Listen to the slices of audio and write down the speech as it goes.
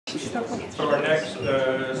So our next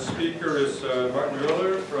speaker is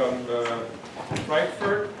Moeller from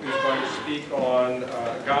Frankfurt, who's going to speak on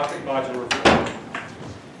Gothic modular form.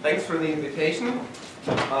 Thanks for the invitation.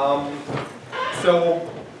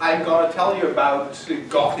 So I'm going to tell you about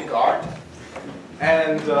Gothic art,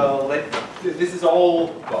 and this is all,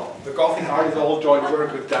 well, the Gothic art is all joint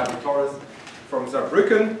work with David Torres from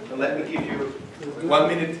Saarbrücken, and let me give you 1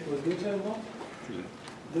 minute. Was Goethe involved?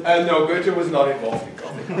 No, Goethe was not involved in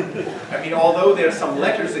Gothic art. I mean, although there are some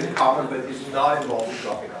letters in common, but he's not involved in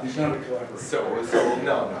Gothic art. He's not a collaborator. So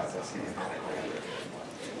no.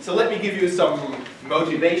 So let me give you some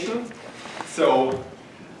motivation. So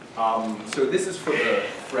this is for the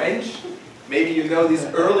French. Maybe you know this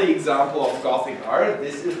early example of Gothic art.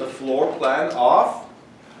 This is the floor plan of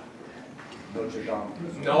Notre Dame.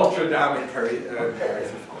 Notre Dame in Paris,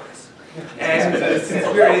 of course. And since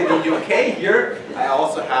we're in the UK here, I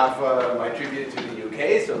also have my tribute to the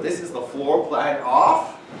UK. So this is the floor plan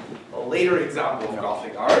of a later example of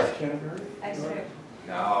Gothic art. Canterbury?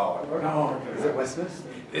 No. No. Is it Westminster?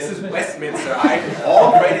 This is Westminster.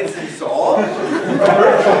 All credits in Saul. A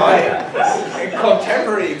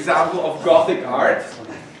contemporary example of Gothic art.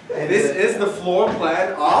 This is the floor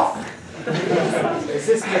plan of. Is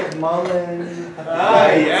this McMullen?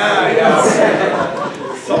 Yeah.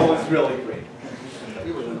 Saul is really great.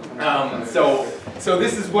 So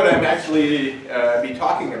this is what I'm actually be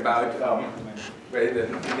talking about in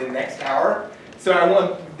the next hour.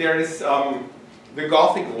 So there is the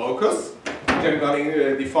Gothic locus, which I'm going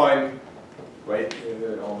to define right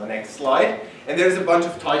on the next slide. And there's a bunch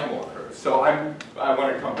of Teichmuller curves. So I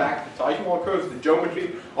want to come back to Teichmuller curves, the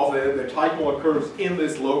geometry of the Teichmuller curves in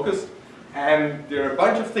this locus. And there are a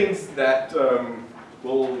bunch of things that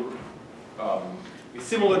will be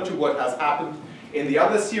similar to what has happened in the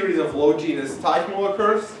other series of low genus Teichmuller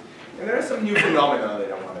curves. And there are some new phenomena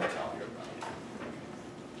that I want to tell you about.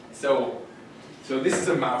 So this is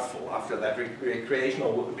a mouthful after that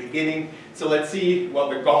recreational beginning. So let's see what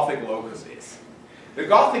the Gothic locus is. The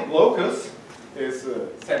Gothic locus is a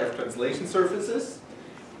set of translation surfaces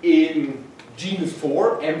in genus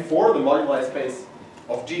 4, M4, the moduli space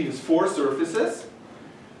of genus 4 surfaces.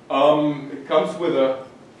 It comes with a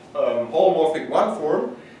holomorphic 1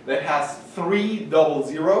 form that has 3 double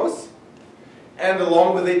zeros, and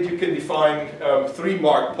along with it you can define 3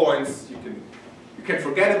 marked points. You can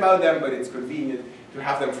forget about them, but it's convenient to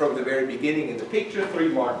have them from the very beginning in the picture. 3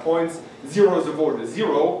 marked points, zeros of order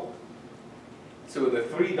 0. So the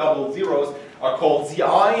 3 double zeros are called Zi,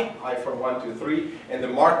 I from 1 to 3, and the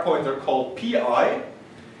marked points are called Pi.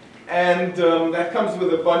 And that comes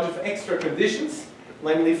with a bunch of extra conditions.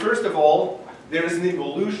 Namely, first of all, there is an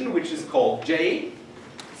involution which is called J.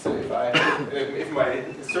 So if my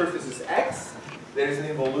surface is X, there is an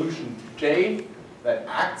involution J that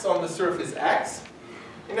acts on the surface X.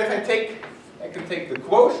 And if I can take the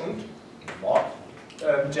quotient, mod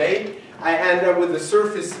J, I end up with the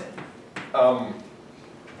surface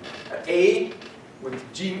A, with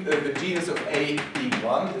the genus of A being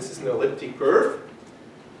 1. This is an elliptic curve.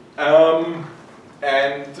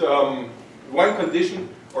 One condition,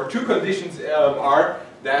 or 2 conditions are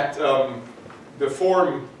that the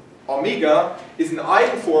form omega is an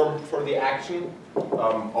eigenform for the action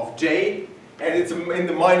of J, and it's in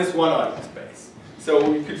the -1 eigenspace.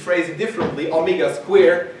 So you could phrase it differently. Omega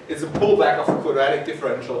squared is a pullback of a quadratic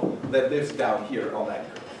differential that lives down here on that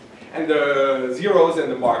curve. And the zeros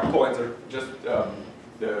and the marked points are just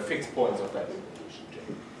the fixed points of that involution J.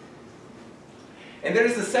 And there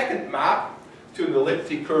is a second map to an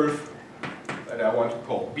elliptic curve that I want to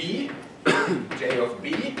call B, J of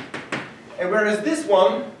B. And whereas this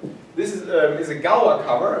one, this is a Galois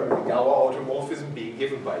cover, and the Galois automorphism being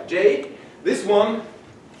given by J, this one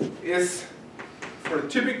is for a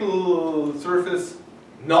typical surface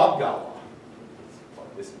not Galois.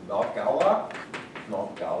 This is not Galois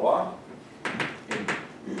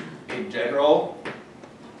in general.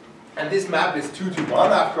 And this map is 2 to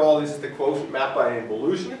 1. After all, this is the quotient map by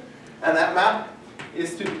involution. And that map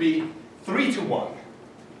is to be 3 to 1.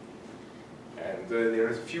 And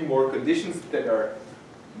there's a few more conditions that are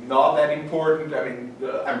not that important. I mean,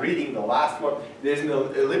 I'm reading the last one. There's an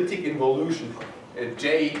elliptic involution, a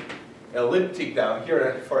J elliptic down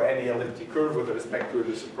here for any elliptic curve with respect to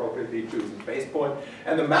this appropriately chosen base point.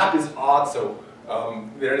 And the map is odd, so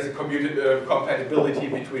there is a compatibility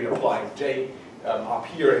between applying J up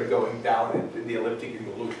here and going down in the elliptic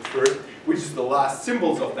involution first, which is the last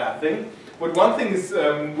symbols of that thing. But one thing is,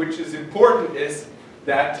 which is important is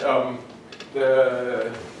that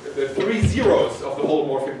the 3 zeros of the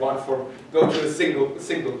holomorphic 1 form go to a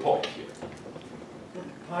single point here.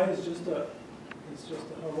 Pi is just just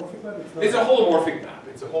a holomorphic map? It's a holomorphic map.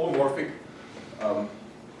 It's a holomorphic.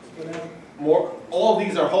 All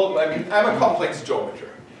these are I mean, I'm a complex geometer,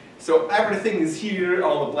 so everything is here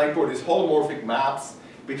on the blackboard is holomorphic maps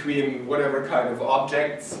between whatever kind of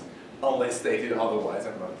objects, unless stated otherwise.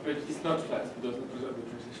 But it's not flat. It doesn't present the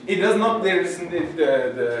transition. It does not. There is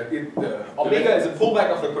the omega is a pullback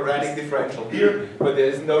of the quadratic differential here, but there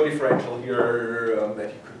is no differential here that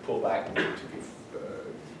you could pull back to give.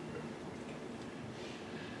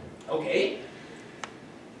 Okay.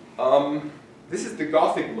 This is the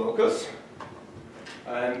Gothic locus,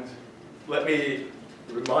 and let me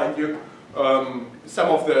remind you some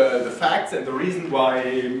of the facts and the reason why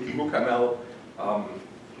Mukamel,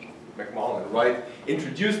 McMullen, right,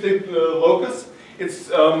 introduced the locus. It's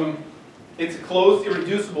a closed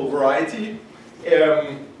irreducible variety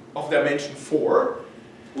of dimension 4,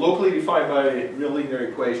 locally defined by a real linear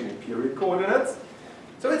equation in period coordinates.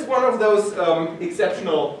 So it's one of those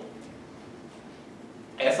exceptional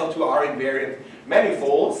SL2R invariant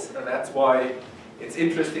manifolds, and that's why it's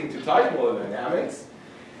interesting to Teichmuller Dynamics.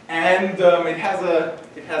 And it has a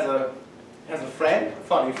friend, a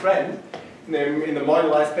funny friend, in the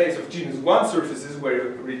moduli space of genus 1 surfaces where you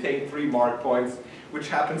retain 3 mark points, which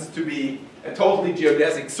happens to be a totally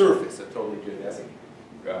geodesic surface, a totally geodesic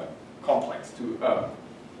complex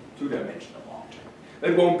two-dimensional object.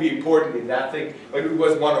 That won't be important in that thing, but it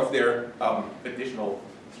was one of their additional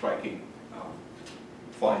striking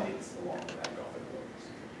findings along with that Gothic locus.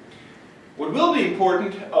 What will be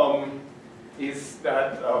important is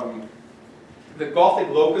that the Gothic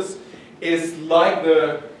locus is like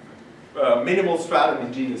the minimal stratum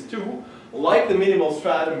in genus 2. Like the minimal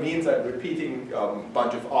stratum means I'm repeating a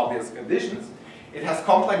bunch of obvious conditions. It has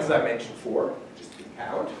complex dimension 4, just to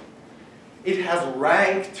count. It has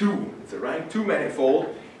rank 2. It's a rank 2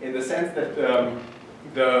 manifold in the sense that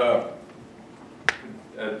the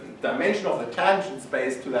dimension of the tangent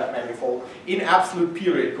space to that manifold in absolute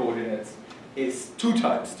period coordinates is 2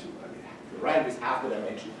 times 2. I mean, the rank is half the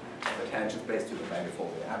dimension of the tangent space to the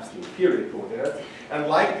manifold in absolute period coordinates. And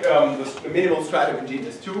like the minimal stratum in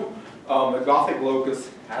genus 2, the Gothic locus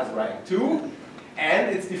has rank 2,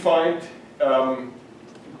 and it's defined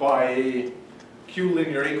by Q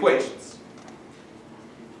linear equations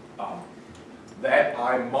that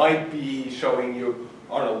I might be showing you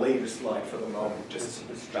on a later slide for the moment. Just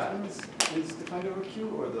the stratum is defined over Q,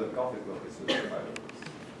 or the Gothic locus is defined over Q?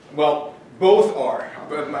 Well, both are.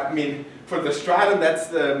 But I mean, for the stratum,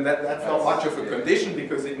 that's not much of a condition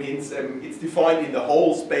because it means it's defined in the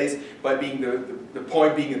whole space by being the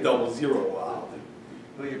point being a double zero.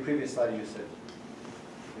 Well, your previous slide you said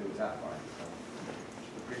it was that far.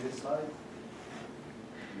 The previous slide.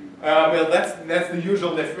 Well, that's the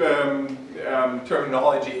usual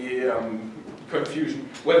terminology confusion.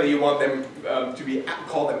 Whether you want them to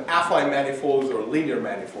call them affine manifolds or linear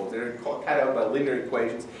manifolds. They're kind of by linear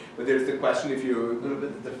equations. But there's the question if you a little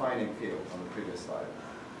bit the defining field on the previous slide.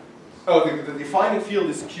 Oh, the defining field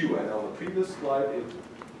is Q, and on the previous slide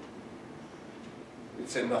it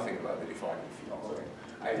said nothing about the defining field. Oh,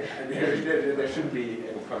 okay. There shouldn't be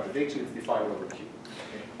any contradiction. It's defined over Q.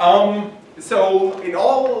 So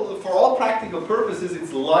for all practical purposes,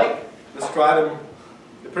 it's like the stratum,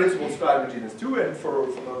 the principal stratum in genus 2, and for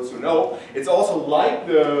those who know, it's also like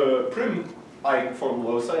the prim eigenform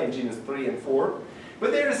loci in genus 3 and 4.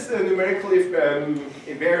 But there's numerical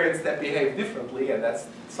invariants that behave differently, and that's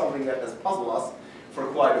something that has puzzled us for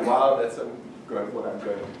quite a while. That's what I'm going to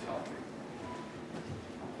tell you.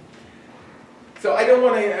 So I don't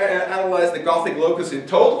want to analyze the Gothic locus in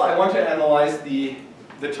total. I want to analyze the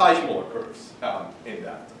Teichmuller curves in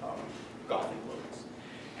that Gothic locus.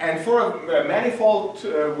 And for a manifold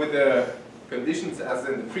with the conditions as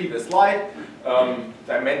in the previous slide,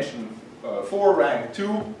 dimension 4, rank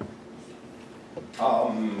 2,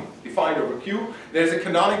 defined over Q, there's a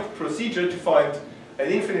canonical procedure to find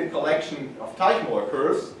an infinite collection of Teichmuller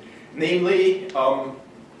curves. Namely,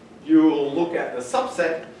 you'll look at the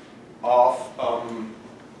subset of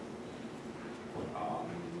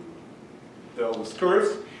those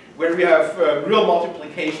curves where we have real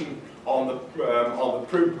multiplication on the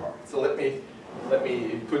prim part. So let me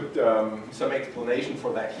put some explanation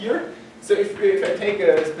for that here. So if I take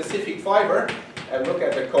a specific fiber and look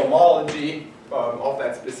at the cohomology of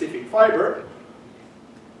that specific fiber,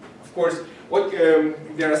 of course,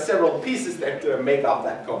 there are several pieces that make up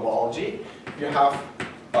that cohomology. You have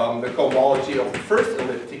the cohomology of the first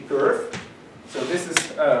elliptic curve. So this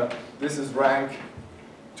is rank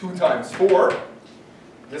 2 times 4.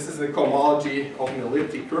 This is the cohomology of an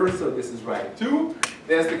elliptic curve, so this is rank 2.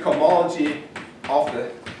 There's the cohomology of the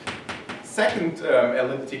second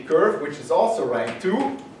elliptic curve, which is also rank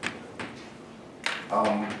 2.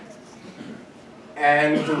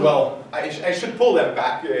 And well, I should pull them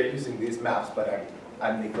back using these maps, but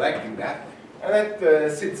I'm neglecting that. And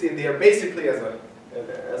that sits in there basically as a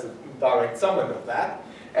direct summand of that.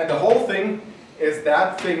 And the whole thing is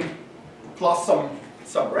that thing plus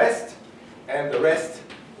some rest, and the rest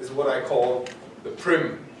is what I call the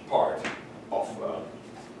prim part of the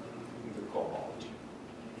cohomology.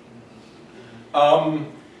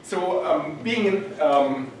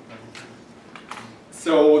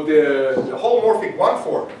 So the holomorphic one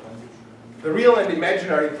form, the real and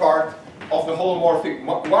imaginary part of the holomorphic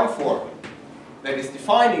one form that is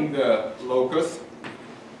defining the locus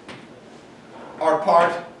are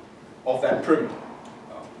part of that prim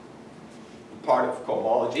part of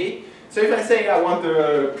cohomology. So if I say I want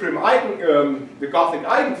the prim the Gothic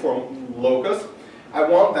eigenform locus, I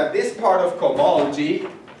want that this part of cohomology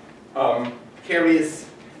carries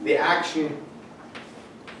the action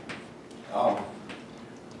of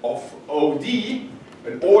OD,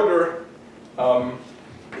 an order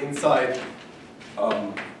inside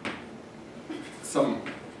some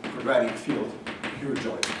quadratic field pure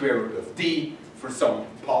joint square root of D for some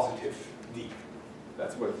positive D.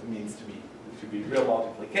 That's what it means to be real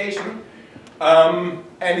multiplication. And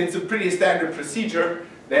it's a pretty standard procedure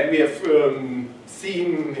that we have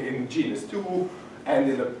seen in genus 2 and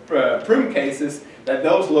in the prim cases, that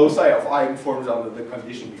those loci of eigenforms under the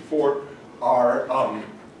condition before are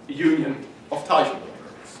union of Teichmuller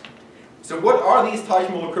curves. So what are these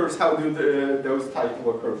Teichmuller curves? How do those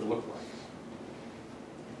Teichmuller curves look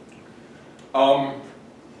like?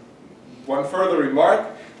 One further remark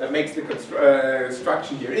that makes the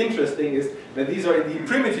construction here interesting is that these are indeed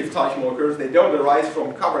primitive Teichmuller curves. They don't arise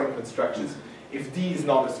from covering constructions. If D is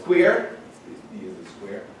not a square, if D is a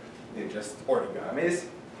square, they're just orthogamies.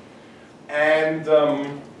 And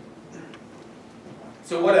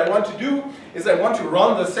so what I want to do is I want to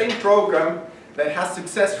run the same program that has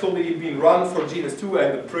successfully been run for genus 2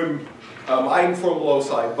 and the prim eigenform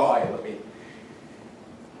loci by, let me,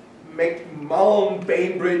 McMullen,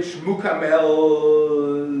 Bainbridge,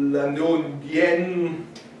 Mukamel, Landon, Bien,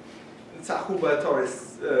 Zachuba,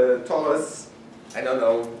 Torres, I don't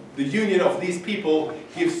know. The union of these people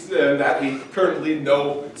gives that we currently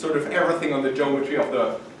know sort of everything on the geometry of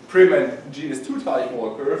the prim and genus 2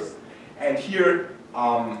 Teichmuller curves. And here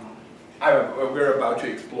we're about to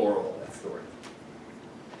explore all that story.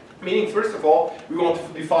 Meaning, first of all, we want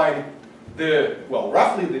to define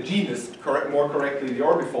roughly the genus, more correctly the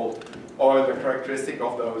orbifold, or the characteristic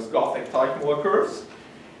of those Gothic Teichmuller curves.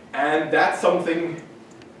 And that's something,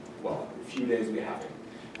 well, a few days we have it.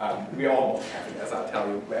 We almost have it, as I'll tell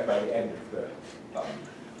you by the end of the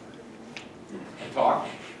talk.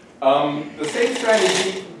 The same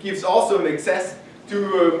strategy gives also an access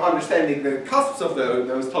to understanding the cusps of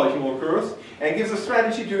those Teichmuller curves, and gives a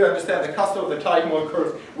strategy to understand the cusp of the Teichmuller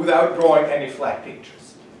curves without drawing any flat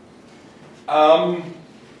pictures.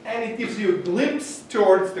 And it gives you a glimpse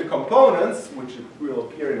towards the components, which will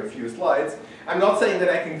appear in a few slides. I'm not saying that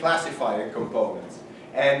I can classify the components.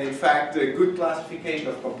 And in fact, a good classification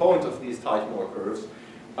of components of these Teichmuller curves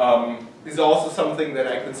is also something that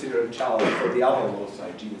I consider a challenge for the other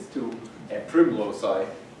loci, genus 2 and prim loci.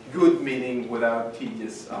 Good meaning without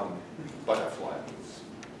tedious butterfly loops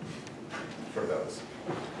for those.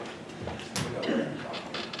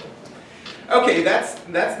 Okay,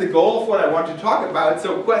 that's the goal of what I want to talk about.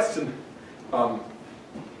 So question,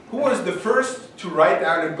 who was the first to write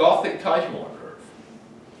down a Gothic Teichmuller curve?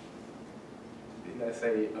 Didn't I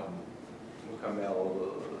say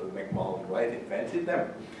Mukamel, McMullen, right, invented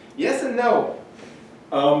them? Yes and no.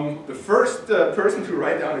 The first person to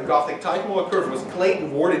write down a Gothic Teichmuller curve was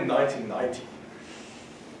Clayton Ward in 1990.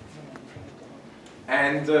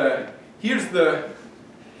 And here's the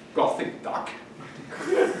Gothic duck.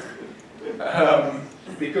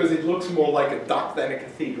 Because it looks more like a duck than a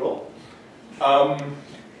cathedral.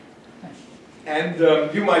 And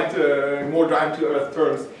you might, in more down-to-earth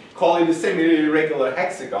terms, call it a semi-irregular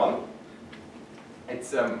hexagon.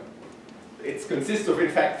 It consists of, in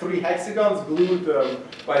fact, 3 hexagons glued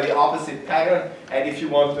by the opposite pattern. And if you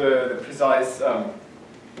want the precise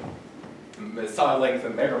side length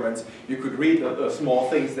and measurements, you could read the small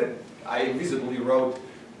things that I invisibly wrote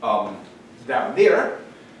down there.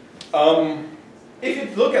 If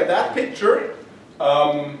you look at that picture,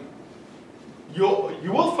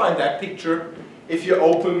 you will find that picture if you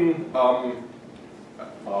open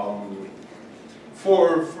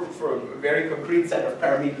for a very concrete set of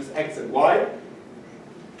parameters x and y.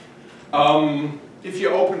 If you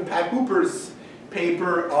open Pat Hooper's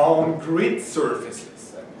paper on grid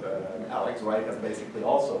surfaces, and Alex, right, is basically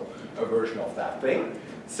also a version of that thing.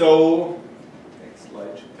 So, next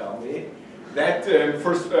slide should tell me that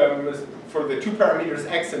for the two parameters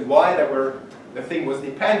x and y that the thing was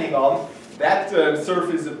depending on, that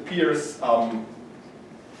surface appears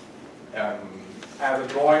as a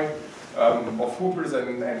drawing of Hooper's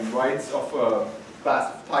and Wright's of a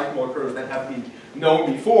class of Teichmuller curves that have been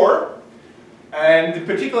known before. And in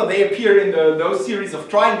particular, they appear in those series of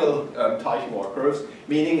triangle Teichmuller curves,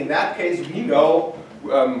 meaning in that case we know,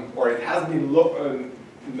 or it has been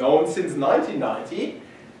known since 1990,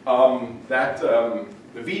 that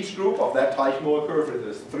the Veitch group of that Teichmuller curve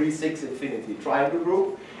is a 3-6 infinity triangle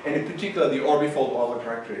group, and in particular the orbifold order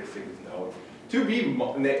characteristic is known to be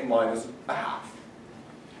minus a half.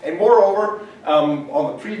 And moreover,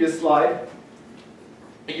 on the previous slide,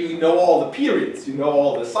 you know all the periods, you know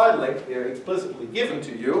all the side lengths, they're explicitly given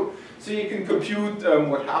to you. So you can compute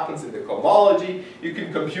what happens in the cohomology, you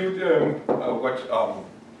can compute what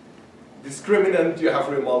discriminant you have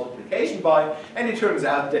real multiplication by, and it turns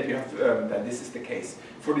out that you have that this is the case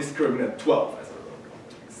for discriminant 12, as I wrote on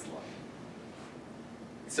the next slide.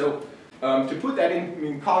 So to put that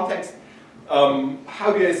in context,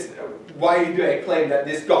 why do I claim that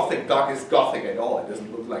this Gothic duck is Gothic at all? It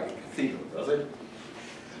doesn't look like a cathedral, does it?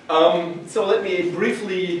 So let me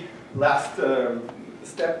briefly, last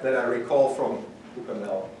step that I recall from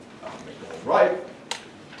Buchanel, right,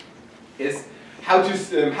 is how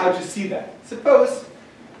to see that.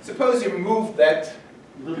 Suppose you move that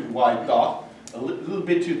little white dot a little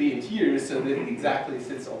bit to the interior so that it exactly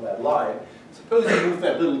sits on that line. Suppose you move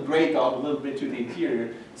that little gray dot a little bit to the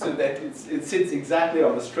interior so that it sits exactly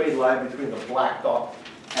on the straight line between the black dot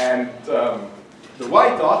and the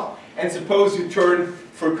white dot. And suppose you turn,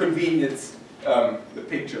 for convenience, the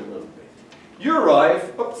picture a little bit. You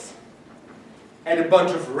arrive, at a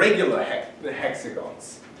bunch of regular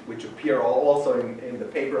hexagons, which appear also in the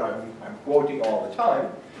paper I'm quoting all the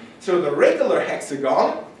time. So the regular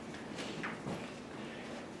hexagon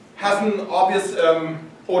has an obvious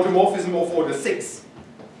automorphism of order 6.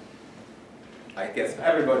 I guess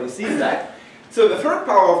everybody sees that. So the third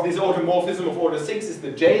power of this automorphism of order 6 is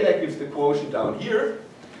the j that gives the quotient down here.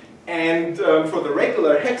 And for the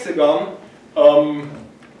regular hexagon,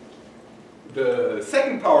 the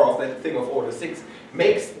second power of that thing of order 6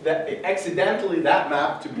 makes accidentally that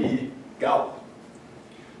map to be Gauss.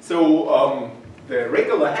 So the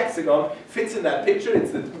regular hexagon fits in that picture.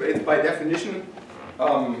 It's by definition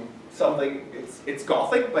it's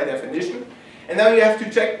Gothic by definition. And now you have to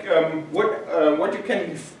check how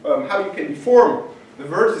you can deform the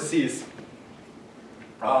vertices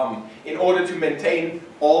in order to maintain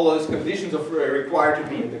all those conditions required to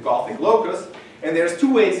be in the Gothic locus. And there's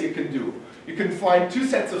two ways you can do. You can find two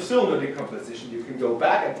sets of cylinder decomposition. You can go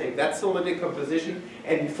back and take that cylinder decomposition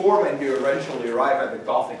and deform, and you eventually arrive at the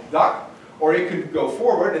Gothic duck. Or you can go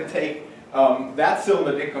forward and take that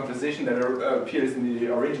cylinder decomposition that appears in the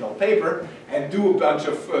original paper and do a bunch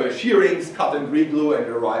of shearings, cut and reglue, and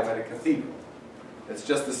arrive at a cathedral. It's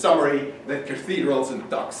just a summary that cathedrals and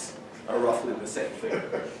ducks are roughly the same thing.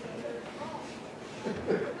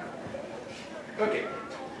 Okay.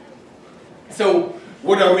 So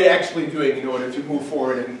what are we actually doing in order to move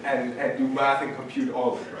forward and do math and compute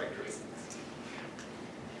all the characteristics?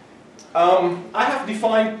 I have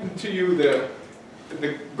defined to you the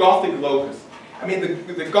Gothic locus. I mean,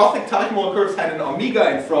 the Gothic Teichmuller curves had an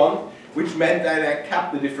omega in front, which meant that I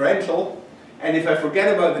capped the differential. And if I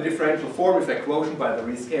forget about the differential form, if I quotient by the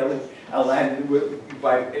rescaling, I'll land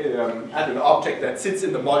at an object that sits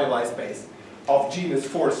in the moduli space of genus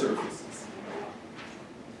 4 surfaces.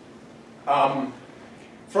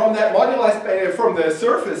 From that moduli space, from the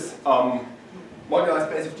surface moduli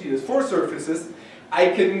space of genus 4 surfaces,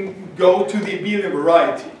 I can go to the abelian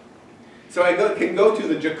variety. So I can go to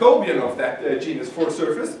the Jacobian of that genus 4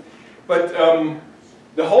 surface, but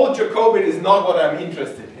the whole Jacobian is not what I'm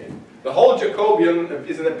interested in. The whole Jacobian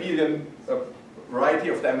is an abelian variety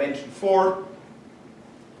of dimension 4,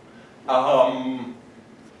 and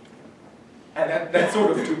that's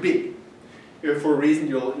sort of too big for a reason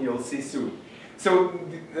you'll see soon. So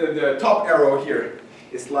the top arrow here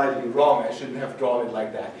is slightly wrong. I shouldn't have drawn it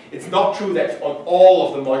like that. It's not true that on all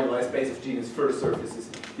of the moduli space of genus 4 surfaces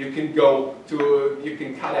you can go to you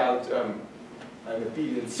can cut out an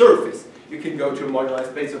abelian surface. You can go to a moduli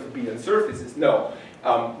space of abelian surfaces. No.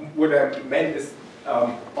 What I meant is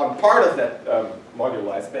on part of that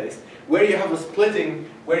moduli space, where you have a splitting,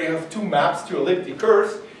 where you have two maps to elliptic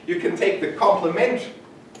curves, you can take the complementary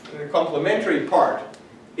part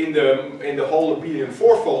in the whole abelian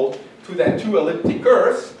fourfold to that two elliptic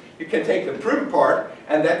curves. You can take the prim part,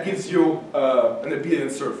 and that gives you an abelian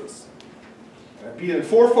surface. An abelian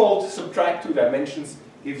fourfold, subtract 2 dimensions,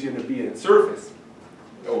 gives you an abelian surface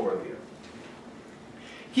over there.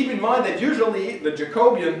 Keep in mind that usually the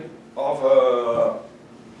Jacobian of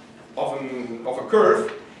a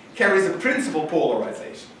curve carries a principal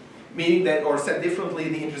polarization, meaning that, or said differently,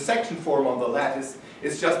 the intersection form on the lattice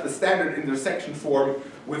is just the standard intersection form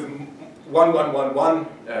with 1, 1, 1, 1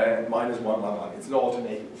 and minus 1, 1, 1. It's an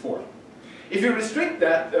alternating form. If you restrict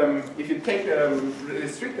that, if you take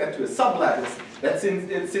restrict that to a sublattice that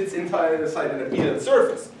sits inside an abelian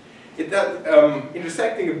surface,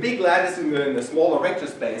 intersecting a big lattice in a smaller vector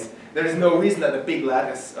space, there is no reason that a big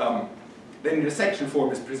lattice, the intersection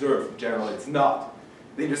form is preserved. Generally, it's not.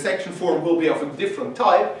 The intersection form will be of a different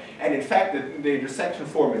type, and in fact, the intersection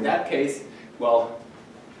form in that case, well,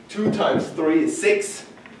 2 times 3 is 6.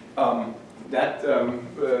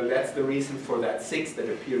 That's the reason for that 6 that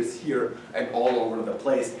appears here and all over the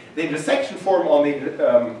place. The intersection form on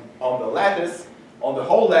the lattice, on the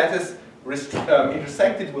whole lattice,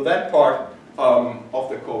 intersected with that part of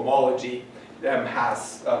the cohomology,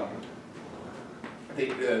 has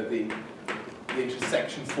the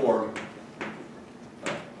intersection form.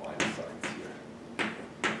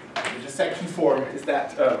 Intersection form is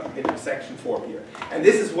that intersection form here, and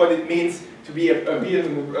this is what it means to be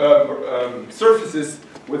abelian surfaces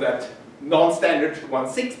with that non-standard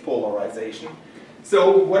 1/6 polarization.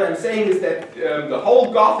 So what I'm saying is that the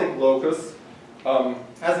whole Gothic locus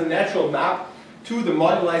has a natural map to the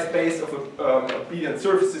moduli space of abelian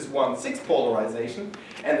surfaces 1/6 polarization,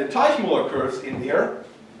 and the Teichmuller curves in there,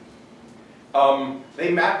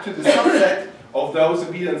 they map to the subset of those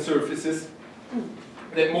abelian surfaces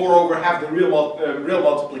that moreover have the real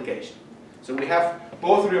multiplication. So we have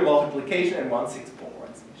both real multiplication and 1/6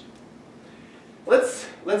 polarization.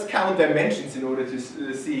 Let's count dimensions in order to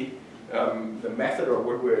see the method or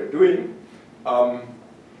what we're doing.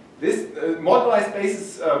 This moduli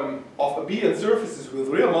spaces of abelian surfaces with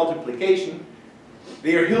real multiplication,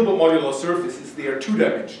 they are Hilbert modular surfaces. They are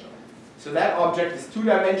 2-dimensional. So that object is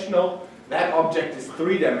 2-dimensional. That object is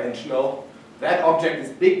 3-dimensional. That object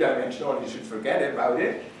is big dimensional, and you should forget about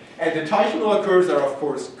it. And the Teichmüller curves are, of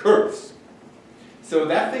course, curves. So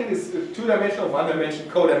that thing is 2-dimensional, 1-dimension,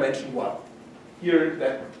 codimension 1. Here,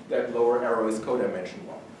 that lower arrow is codimension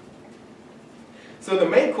 1. So the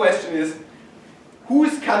main question is, who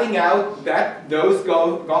is cutting out those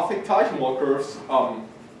Gothic Teichmüller curves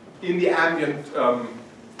in the ambient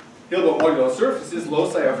Hilbert modular surfaces,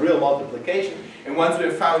 loci of real multiplication? And once we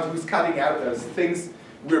have found who's cutting out those things,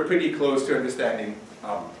 we're pretty close to understanding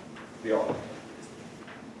the argument.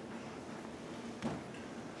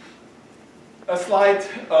 The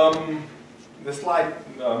slide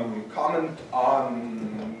comment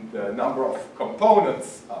on the number of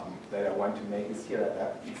components that I want to make is here at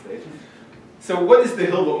that stage. So what is the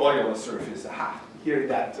Hilbert modular surface? Aha, here in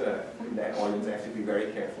that audience I have to be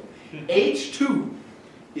very careful. H2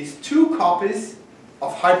 is 2 copies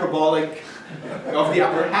of hyperbolic of the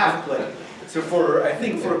upper half plane. So I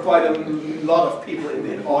think for quite a lot of people in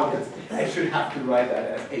the audience, I should have to write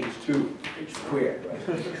that as H2 squared, right?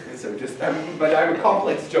 So but I'm a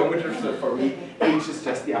complex geometer, so for me, H is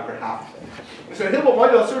just the upper half plane. So Hilbert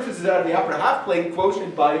modular surfaces are the upper half plane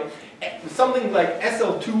quotient by something like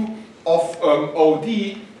SL2 of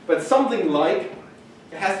OD, but something like,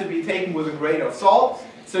 it has to be taken with a grain of salt.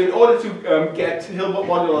 So in order to get Hilbert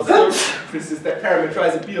modular surfaces that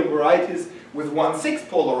parameterize abelian varieties with 1/6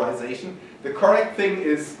 polarization, the correct thing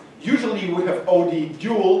is, usually you would have OD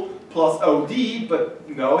dual plus OD, but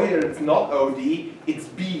no, here it's not OD, it's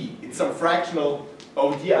B. It's some fractional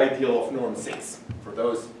OD ideal of norm 6. For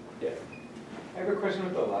those, yeah. I have a question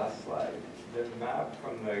with the last slide. The map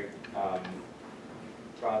from the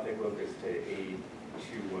Gothic locus to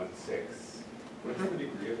A216, what's the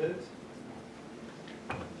degree of it?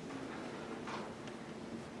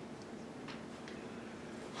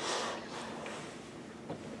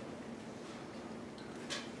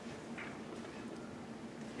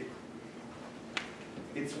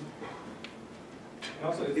 And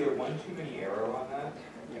also, is there one too many arrow on that?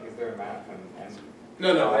 Like, is there a map and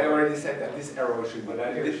No, I already said that this arrow should be.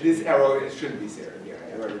 This arrow shouldn't be there.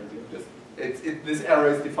 This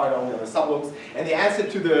arrow is defined only on the subloops, and the answer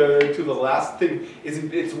to the last thing is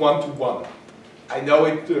it's 1-to-1. I know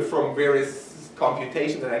it from various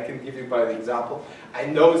computations that I can give you by the example. I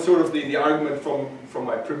know sort of the argument from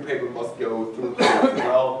my print paper must go through as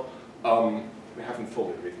well. We haven't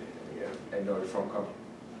fully written it yet. I know it from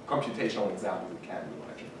computational examples it can be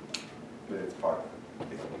actually, but it's part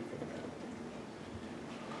of it.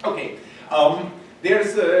 Okay,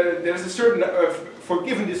 there's a certain, for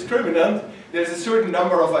given discriminant, there's a certain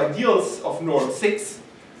number of ideals of norm 6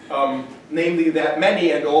 namely that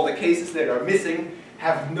many and all the cases that are missing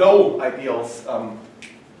have no ideals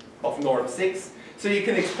of norm 6. So you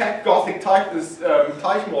can expect Gothic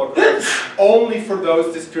Teichmuller only for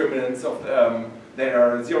those discriminants of that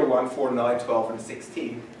are 0, 1, 4, 9, 12, and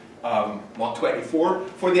 16, mod 24.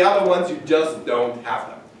 For the other ones, you just don't have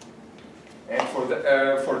them. And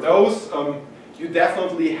for those, you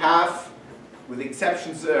definitely have, with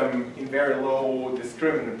exceptions in very low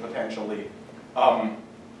discriminant potentially,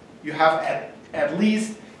 you have at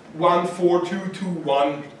least 1, 4, 2, 2,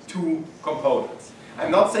 1, 2 components.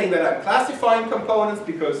 I'm not saying that I'm classifying components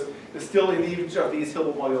because still in each of these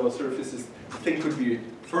Hilbert modular surfaces the thing could be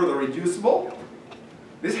further reducible.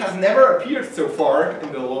 This has never appeared so far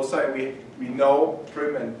in the loci we know,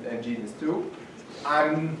 prim and genus too.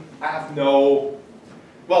 I have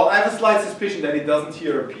a slight suspicion that it doesn't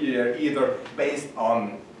here appear either based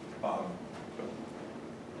on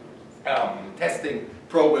testing,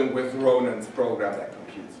 probing with Ronan's program that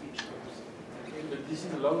computes each terms. But this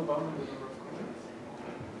is a lower bound on the number of components?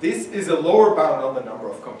 This is a lower bound on the number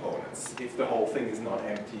of components if the whole thing is not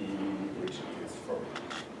empty, which it is for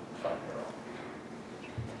fun.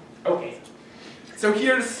 Okay, so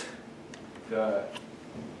here's the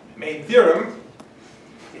main theorem.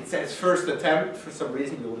 It says first attempt, for some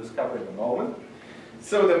reason we'll discover in a moment.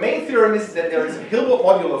 So the main theorem is that there is a Hilbert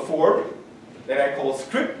modular form that I call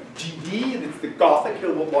script GD, it's the Gothic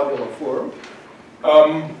Hilbert modular form,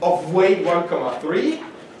 of weight 1, 3,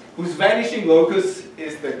 whose vanishing locus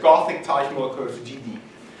is the Gothic Teichmuller curve GD.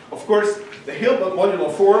 Of course, the Hilbert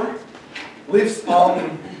modular form lives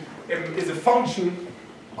on, is a function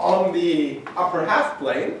on the upper half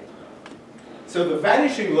plane. So the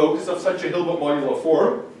vanishing locus of such a Hilbert modular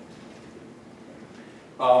form,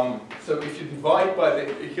 so if you divide by the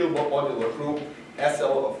Hilbert modular group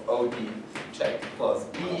SL of OD check plus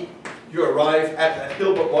B, you arrive at a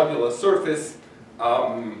Hilbert modular surface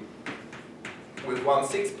with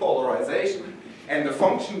 1/6 polarization, and the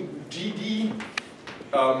function GD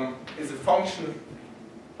is a function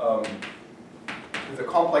with the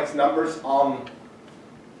complex numbers on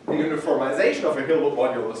the uniformization of a Hilbert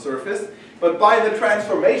modular surface. But by the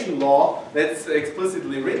transformation law that's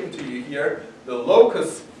explicitly written to you here, the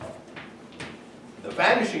locus, the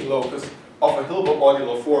vanishing locus of a Hilbert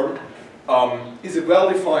modular form is a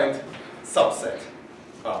well-defined subset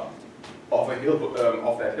of that Hilbert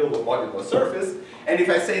modular surface. And if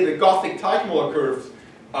I say the Gothic Teichmuller curve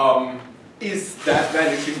is that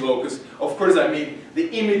vanishing locus, of course I mean the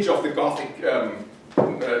image of the Gothic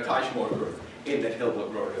Teichmuller curve in that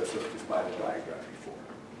Hilbert modular surface by the diagram before.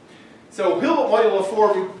 So Hilbert modular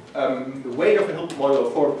form, the weight of a Hilbert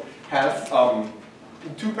modular form has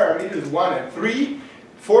 2 parameters, 1 and 3.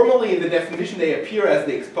 Formally in the definition they appear as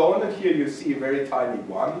the exponent. Here you see a very tiny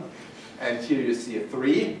 1, and here you see a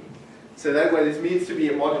 3. So that's what it means to be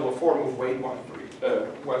a modular form of weight 1, 3.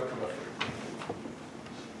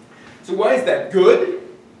 So why is that good?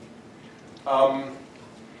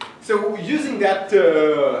 So using that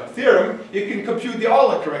theorem, you can compute the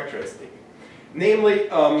Euler characteristic. Namely,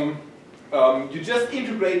 you just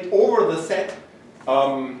integrate over the set,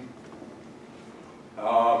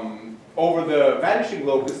 over the vanishing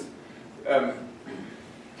locus.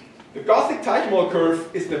 The Gothic Teichmuller curve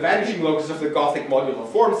is the vanishing locus of the Gothic modular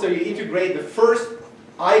form, so you integrate the first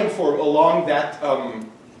eigenform along that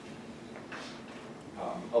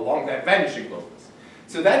vanishing locus.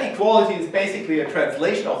 So that equality is basically a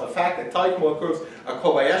translation of the fact that Teichmuller curves are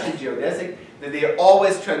Kobayashi geodesic, that they are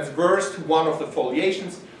always transverse to one of the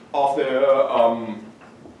foliations of the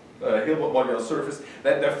Hilbert modular surface,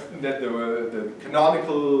 that the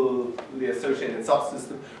canonically associated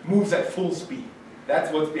subsystem moves at full speed.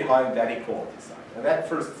 That's what's behind that equality sign. And that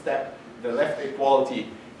first step, the left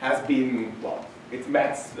equality, has been, well, it's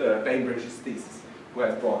Matt's Bainbridge's thesis, who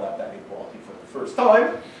has brought up that equality for the first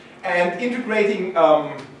time. And integrating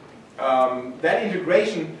that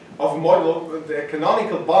integration of the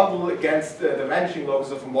canonical bundle against the vanishing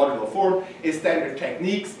locus of a modular form is standard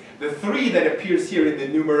techniques. The 3 that appears here in the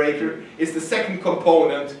numerator is the second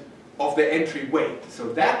component of the entry weight.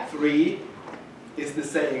 So that 3 is the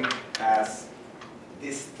same as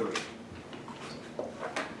this 3.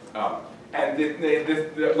 And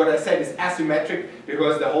what I said is asymmetric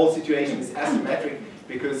because the whole situation is asymmetric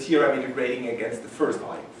because here I'm integrating against the first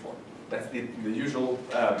eigenform. That's the usual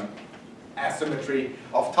asymmetry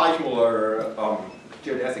of Teichmuller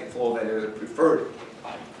geodesic flow that is a preferred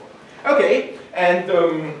eigenform. Okay, and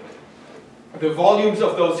the volumes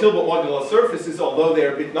of those Hilbert modular surfaces, although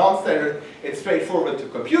they're a bit non-standard, it's straightforward to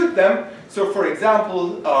compute them. So for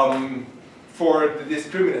example, for the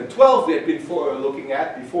discriminant 12 we had been looking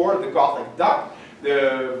at before, the Gothic duct,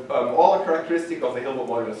 The Euler characteristic of the Hilbert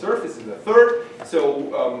modular surface is a third.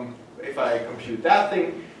 So if I compute that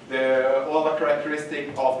thing, the Euler characteristic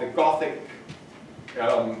of the Gothic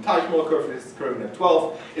Teichmuller coefficient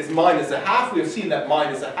 12 is -1/2. We've seen that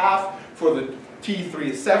 -1/2 for the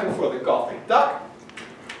T37 for the Gothic duck.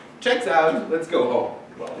 Checks out. Let's go home.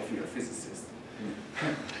 Well, if you're a physicist.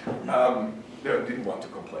 No, didn't want to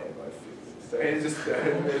complain about physicists.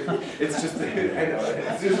 It's just I know,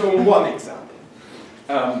 it's just one example.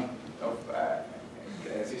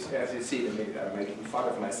 As you see, I'm making fun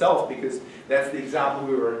of myself because that's the example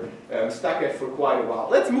we were stuck at for quite a while.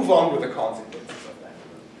 Let's move on with the consequences of that.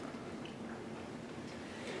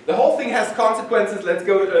 The whole thing has consequences. Let's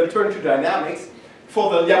go turn to dynamics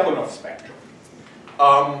for the Lyapunov spectrum.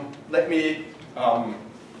 Let me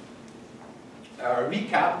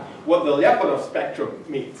recap what the Lyapunov spectrum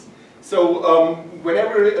means. So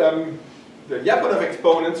whenever the Lyapunov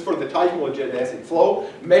exponents for the Teichmüller geodesic flow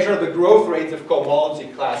measure the growth rates of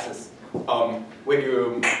cohomology classes when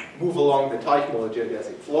you move along the Teichmüller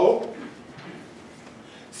geodesic flow.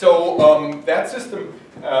 So that system,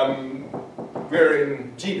 we're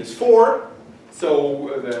in genus 4, so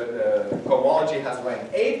the cohomology has rank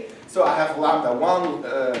 8. So I have lambda 1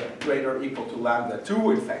 greater or equal to lambda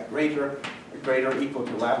 2, in fact greater or equal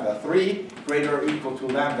to lambda 3, greater or equal to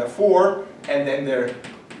lambda 4, and then the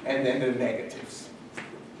negatives.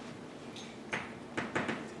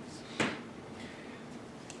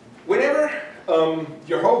 Whenever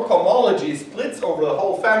your whole cohomology splits over the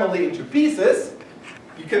whole family into pieces,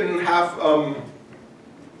 you can have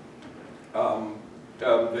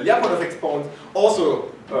the Lyapunov exponents also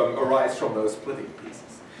arise from those splitting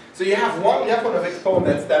pieces. So you have one Lyapunov exponent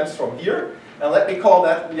that stems from here, and let me call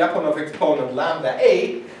that Lyapunov exponent lambda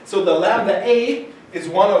A. So the lambda A is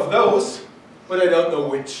one of those, but I don't know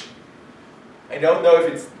which. I don't know if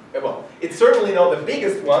it's, well, it's certainly not the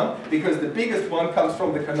biggest one, because the biggest one comes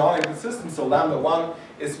from the canonical system, so lambda 1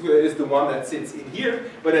 is the one that sits in here,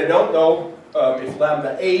 but I don't know if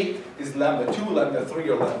lambda A is lambda 2, lambda 3,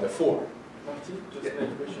 or lambda 4. Martin, just a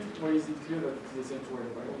question. Why is it clear that it's the same for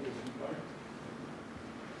invariant as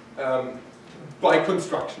invariant? By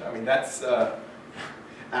construction. I mean, that's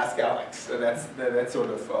ask Alex. So that's sort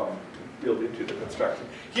of built into the construction.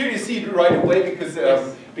 Here you see it right away because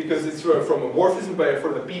because it's from a morphism, but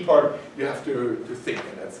for the B part you have to think,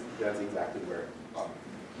 and that's exactly where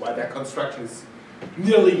why that construction is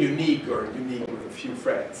nearly unique, or unique with a few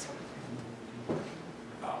friends.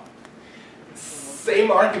 Same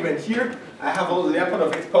argument here. I have a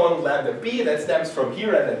Lyapunov exponent lambda B that stems from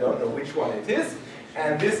here, and I don't know which one it is.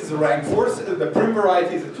 And this is a rank 4, the prim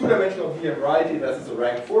variety is a two-dimensional Boolean variety, this is a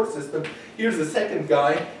rank 4 system. Here's the second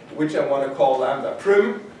guy, which I want to call lambda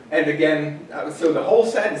prim. And again, so the whole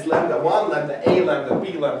set is lambda 1, lambda A, lambda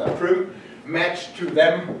B, lambda prim, matched to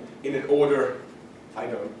them in an order I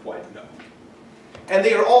don't quite know. And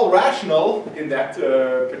they are all rational in that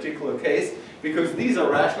particular case, because these are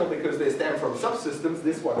rational because they stem from subsystems.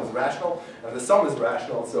 This one is rational, and the sum is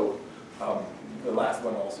rational, so the last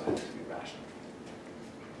one also has to be rational.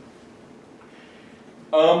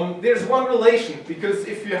 There's one relation, because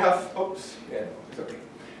if you have, oops, yeah, no, it's okay.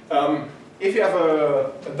 If you have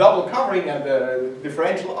a double covering and the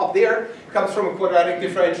differential up there comes from a quadratic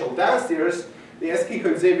differential downstairs, the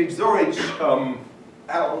Esky-Kontsevich-Zorich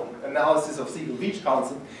analysis of Siegel-Veitch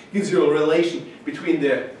constant gives you a relation between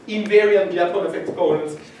the invariant Lyapunov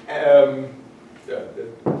exponents,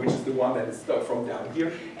 which is the one that is from down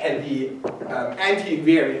here, and the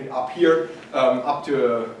anti-invariant up here, up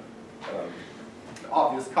to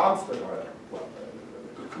obvious constant, or well,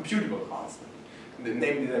 computable constant.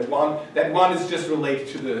 Namely, that one is just related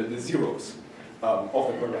to the zeros of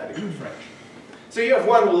the quadratic differential. So you have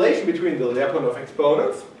one relation between the Lyapunov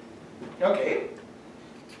exponents. Okay.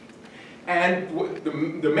 And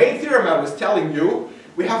the main theorem I was telling you,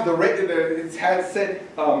 we have it has said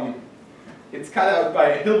it's cut out by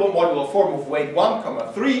a Hilbert modular form of weight 1,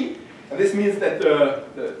 3, and this means that the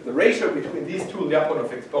ratio between these two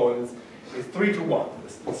Lyapunov exponents is 3 to 1.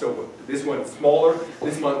 So this one is smaller.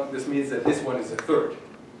 This means that this one is a third.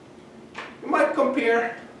 You might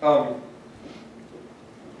compare at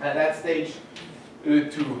that stage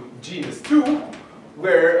to genus 2,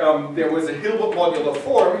 where there was a Hilbert modular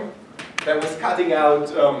form that was cutting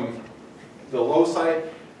out the loci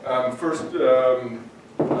first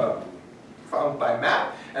found by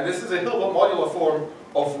map, and this is a Hilbert modular form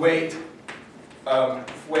of weight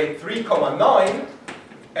 3,9,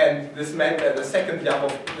 and this meant that the second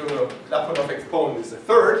Lyapunov exponent is a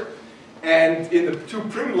third, and in the two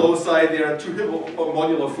prim loci there are two Hilbert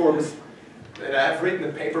modular forms that I have written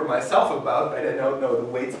a paper myself about, but I don't know the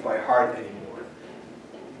weights by heart anymore.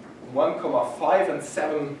 1,5 and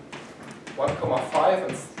 7, 1,5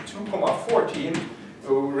 and 2,14,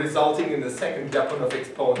 resulting in the second Lyapunov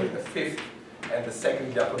exponent, the fifth, and the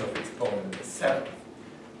second Lyapunov exponent, the seventh.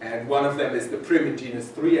 And one of them is the prim in genus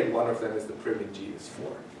 3, and one of them is the prim in genus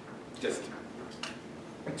 4. Just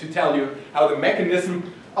to tell you how the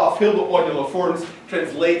mechanism of Hilbert modular forms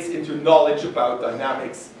translates into knowledge about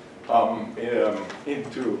dynamics,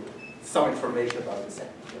 into some information about the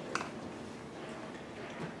set.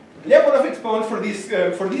 Lyapunov exponents for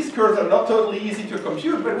these curves are not totally easy to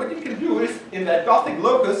compute, but what you can do is, in that Gothic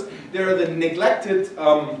locus, there are the neglected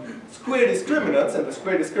square discriminants, and the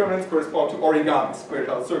square discriminants correspond to origami,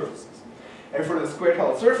 square-tiled surfaces. And for the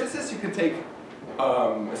square-tiled surfaces, you can take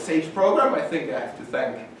a Sage program. I think I have to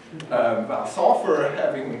thank Vincent for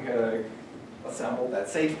having assembled that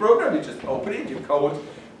Sage program. You just open it, you code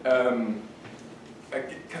a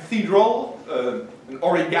cathedral, an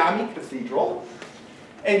origami cathedral,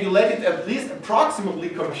 and you let it at least approximately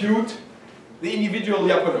compute the individual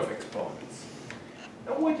Lyapunov exponents.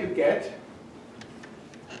 And what you get,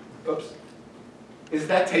 is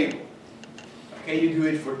that table. Okay, you do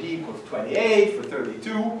it for d equals 28, for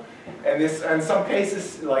 32, and in some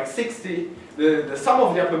cases, like 60, the sum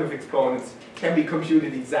of Lyapunov exponents can be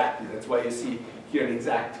computed exactly. That's why you see here an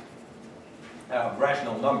exact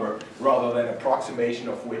rational number, rather than approximation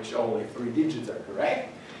of which only 3 digits are correct.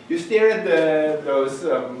 You stare at those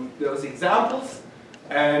examples,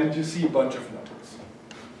 and you see a bunch of numbers.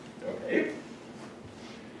 Okay.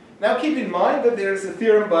 Now keep in mind that there's a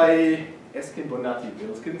theorem by Eskin, Bonatti,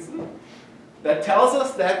 Wilkinson that tells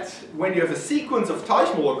us that when you have a sequence of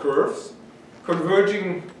Teichmuller curves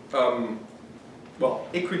converging, that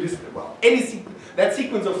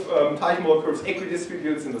sequence of Teichmuller curves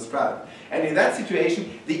equidistributes in the stratum. And in that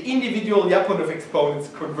situation, the individual Lyapunov exponents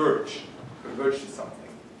converge to something.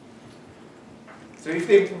 So if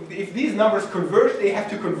these numbers converge, they have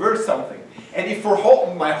to converge something. And if for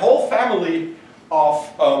my whole family of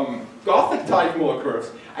Gothic Teichmuller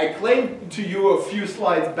curves, I claimed to you a few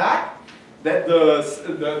slides back that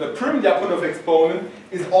the prim Lyapunov exponent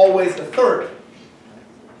is always a third.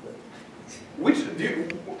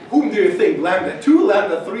 Whom do you think? Lambda 2,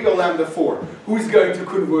 lambda 3, or lambda 4? Who is going to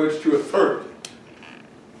converge to a third?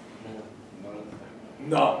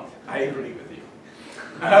 None. I agree with you.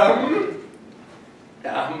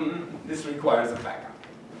 This requires a backup.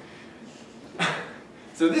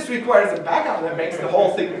 So this requires a backup that makes the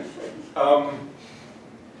whole thing.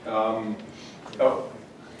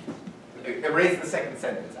 Erase the second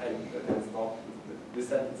sentence. This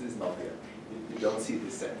sentence is not there. You don't see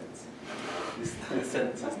this sentence. This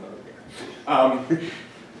sentence is not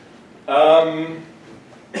there.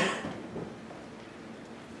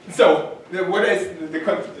 So what is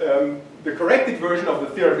the corrected version of the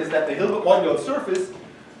theorem is that the Hilbert modular surface,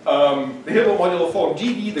 the Hilbert modular form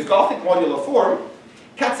GD, the Gothic modular form,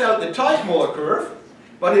 cuts out the Teichmuller curve,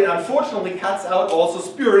 but it unfortunately cuts out also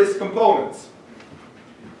spurious components.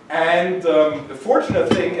 And the fortunate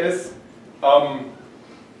thing is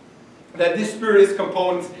that these spurious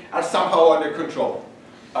components are somehow under control.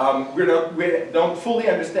 We don't fully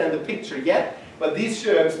understand the picture yet, but these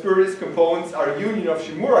spurious components are a union of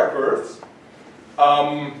Shimura curves,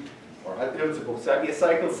 or Hilbert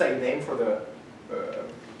cycle, same name for the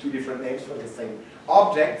two different names for the same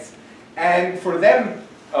objects, and for them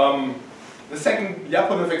the second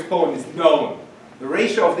Lyapunov exponent is known. The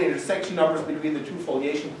ratio of the intersection numbers between the two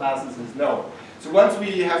foliation classes is known. So once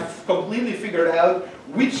we have completely figured out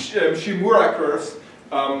which Shimura curves,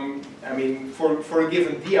 for a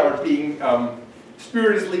given D are being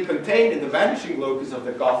spuriously contained in the vanishing locus of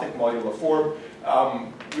the Gothic modular form,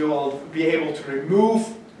 we will be able to remove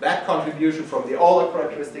that contribution from the Euler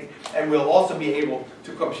characteristic, and we'll also be able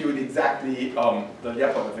to compute exactly the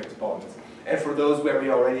Lyapunov exponents. And for those where we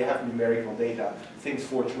already have numerical data, things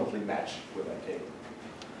fortunately match with that table.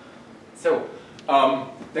 So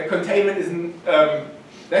that containment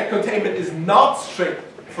is not strict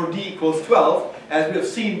for D equals 12, as we have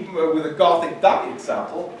seen with the Gothic duck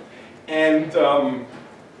example. And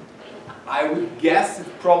I would guess it's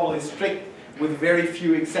probably strict with very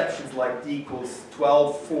few exceptions, like D equals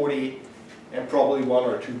 12, 40, and probably 1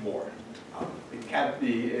 or 2 more. It can't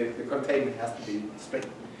be, the containment has to be strict.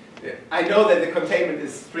 I know that the containment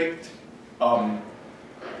is strict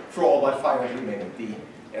for all but finite remaining D,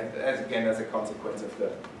 as a consequence of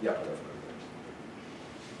the Lyapunov.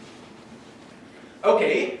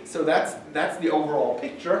 Okay, so that's the overall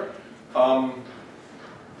picture.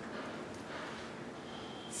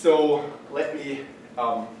 So let me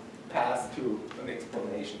pass to an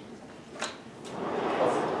explanation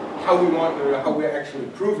of how we're actually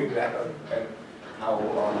proving that, and So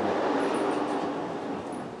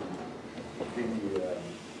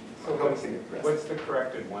what's the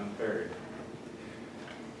corrected 1/3?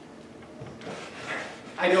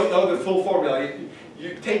 I don't know the full formula.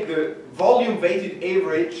 You take the volume weighted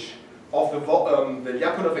average of the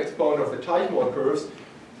Lyapunov exponent of the Teichmuller curves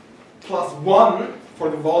plus 1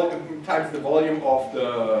 for the volume times the volume of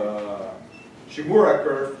the Shimura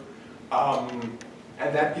curve,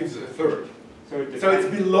 and that gives a third. So it's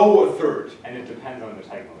below a third. And it depends on the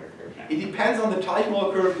Teichmuller curve now. It depends on the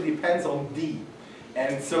Teichmuller curve, it depends on D.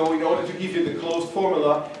 And so in order to give you the closed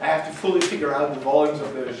formula, I have to fully figure out the volumes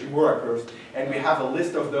of the Shimura curves. And we have a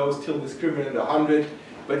list of those till discriminant 100,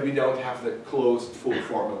 but we don't have the closed full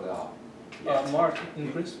formula. Mark, in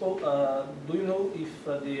principle, do you know if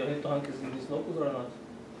the Hamilton is in this locus or not?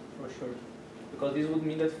 For sure. Because this would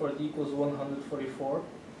mean that for d equals 144,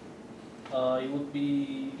 it would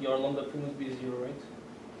be, your lambda prime would be 0, right?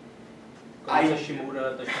 It's a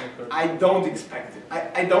Shimura curve. I don't expect it.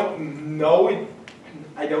 I don't know it.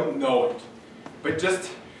 I don't know it. But just,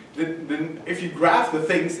 if you graph the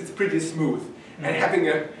things, it's pretty smooth. Mm-hmm. And having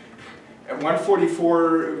a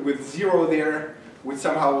 144 with 0 there would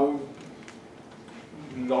somehow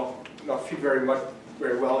not fit very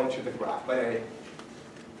well into the graph. But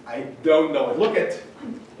I don't know it. Look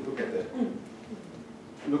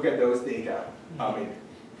at those data. I mean,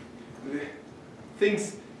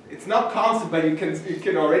 things. It's not constant, but you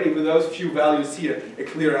can already with those few values see a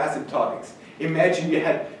clear asymptotics. Imagine you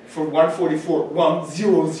had for 144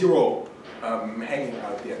 100 hanging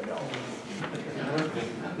out there.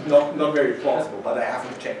 No, not very plausible. But I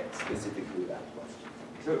haven't checked specifically that question.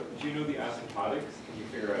 So do you know the asymptotics? Can you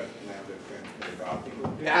figure out lambda prime for the Gothic?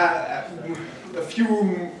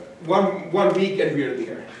 One week and we're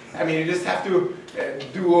there. I mean, you just have to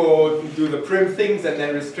do the prim things and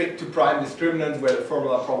then restrict to prime discriminants where the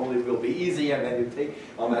formula probably will be easy, and then you take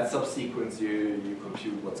on that subsequence you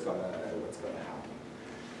compute what's gonna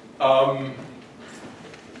happen.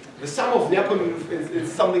 The sum of Lyapunov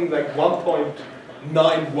is something like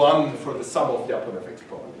 1.91 for the sum of Lyapunov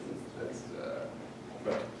exponents.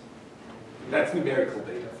 But that's numerical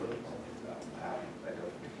data for the moment. I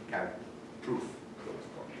can't prove.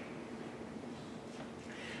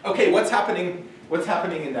 Okay, what's happening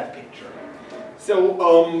in that picture?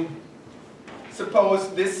 So suppose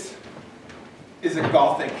this is a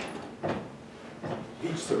Gothic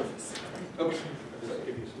beach surface. Oops.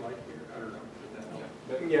 Give you a slide here. I don't know. Did that help?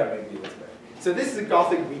 Yeah, maybe that's better. So this is a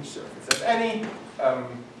Gothic beach surface. As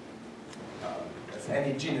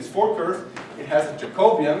any genus 4 curve, it has a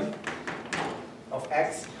Jacobian of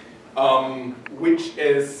x, which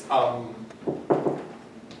is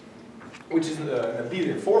an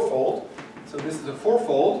abelian fourfold. So this is a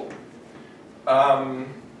fourfold.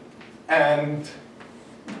 And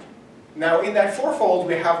now in that fourfold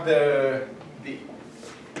we have the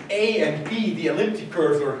A and B, the elliptic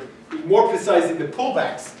curves, or more precisely the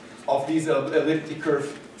pullbacks of these elliptic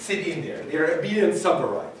curves sit in there. They're abelian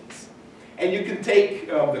subvarieties. And you can take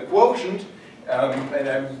the quotient, and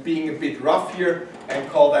I'm being a bit rough here, and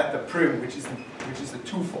call that the prim, which is a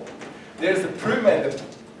twofold. There's the prim and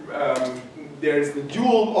there's the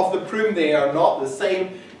dual of the prim. They are not the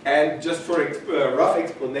same. And just for rough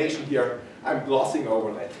explanation here, I'm glossing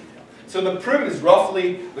over that detail. So the prim is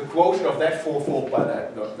roughly the quotient of that fourfold by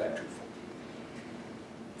that twofold.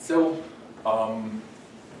 So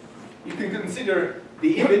you can consider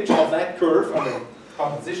the image of that curve on a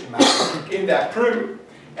composition map in that prim,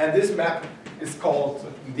 and this map is called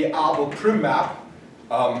the Abel prim map.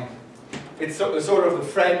 It's sort of the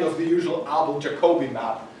friend of the usual Abel-Jacobi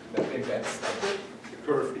map that embeds the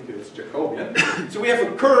curve into its Jacobian. So we have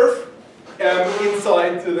a curve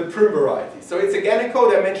inside the prim variety. So it's again a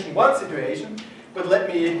codimension 1 situation, but let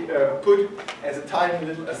me put as a tiny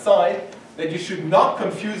little aside that you should not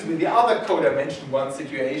confuse with the other codimension 1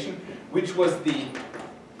 situation, which was the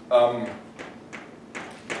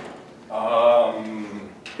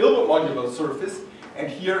Hilbert modular surface. And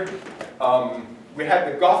here we had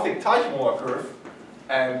the Gothic Teichmuller curve,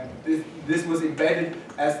 and this was embedded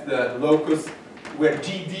as the locus where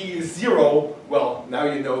GD is 0. Well, now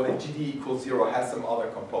you know that GD equals 0 has some other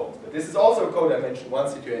components. But this is also a codimension 1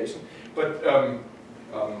 situation. But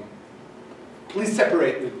please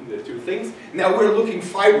separate the two things. Now we're looking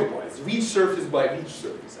fiber-wise, reach surface by reach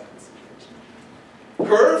surface.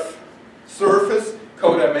 Curve, surface,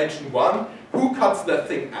 codimension 1. Who cuts that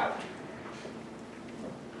thing out?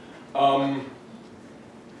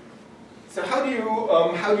 So how do you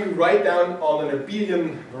write down on an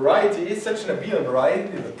abelian variety, such an abelian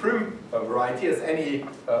variety, the prim variety as any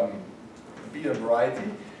abelian variety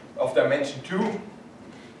of dimension 2?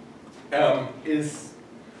 is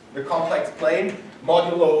the complex plane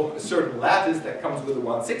modulo a certain lattice that comes with a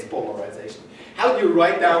 1/6 polarization. How do you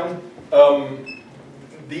write down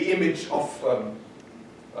the image of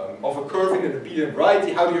a curve in an abelian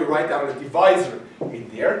variety? How do you write down a divisor in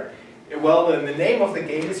there? Well, the name of the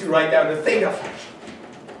game is you write down a theta function.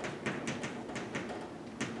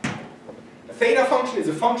 A theta function is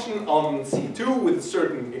a function on C2 with a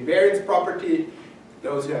certain invariance property.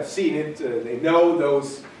 Those who have seen it, they know.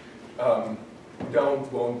 Those who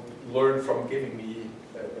won't learn from giving me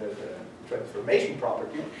the transformation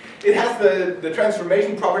property. It has the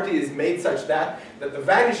transformation property is made such that the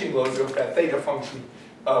vanishing locus of that theta function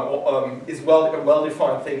is a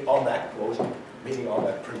well-defined thing on that quotient, meaning on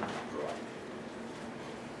that primitive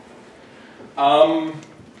variety.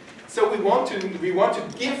 So we want to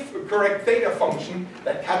give a correct theta function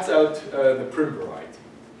that cuts out the prim variety.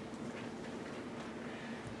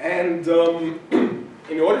 And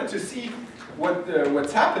in order to see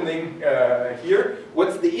what's happening here,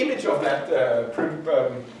 what's the image of that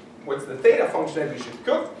what's the theta function that we should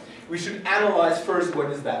cook? We should analyze first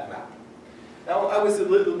what is that map. Now I was a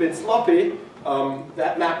little bit sloppy.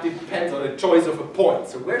 That map depends on the choice of a point.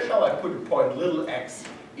 So where shall I put a point little x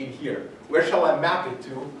in here? Where shall I map it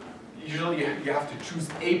to? Usually you have to choose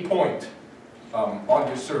a point on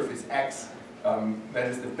your surface x. That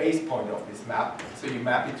is the base point of this map. So you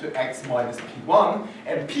map it to x minus p1.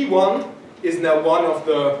 And p1 is now one of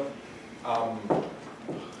the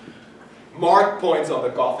marked points on the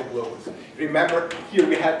Gothic locus. Remember, here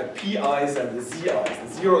we had the pi's and the zi's. The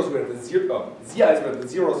zeros were the zi's were the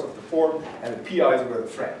zeros of the form, and the pi's were the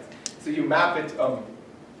friends. So you map it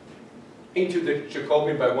into the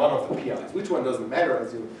Jacobian by one of the pi's. Which one doesn't matter,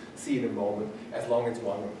 as you'll see in a moment, as long as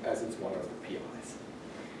it's one of the pi's.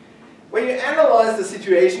 When you analyze the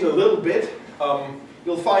situation a little bit,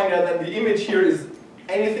 you'll find out that the image here is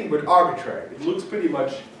anything but arbitrary. It looks pretty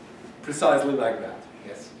much precisely like that.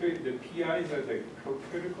 Yes? So the PIs are the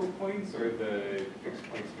co-critical points or the fixed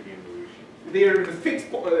points for the involution? They're the fixed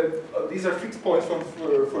these are fixed points for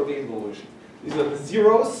the involution. These are the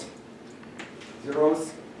zeros,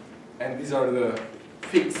 and these are the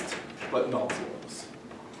fixed but not zeros.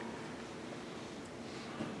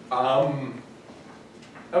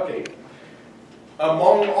 Okay.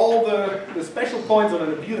 Among all the special points on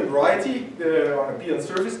an abelian variety, on a abelian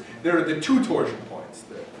surface, there are the two torsion points,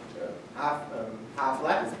 the half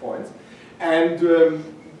lattice points. And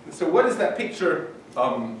so what is that picture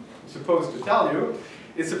supposed to tell you?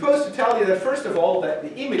 It's supposed to tell you that, first of all, that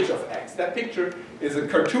the image of x, that picture is a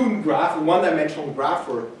cartoon graph, a one-dimensional graph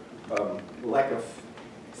for lack of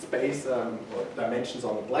space or dimensions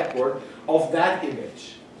on the blackboard, of that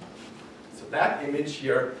image. So that image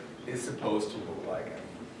here is supposed to look like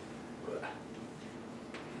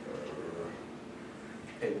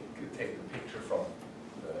take the picture from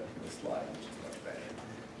the slide, which is much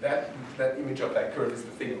better. That image of that curve is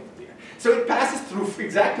the thing over there. So it passes through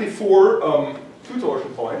exactly four two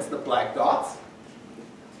torsion points, the black dots.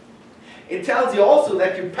 It tells you also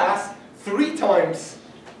that you pass 3 times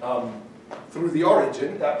through the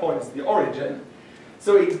origin. That point is the origin.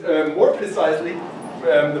 So more precisely,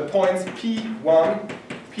 the points P1,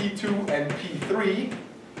 P2, and P3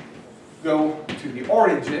 go to the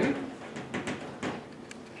origin.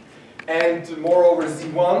 And moreover,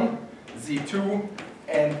 Z1, Z2,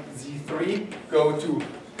 and Z3 go to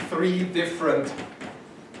 3 different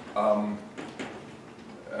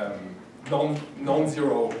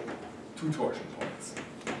non-zero two torsion points.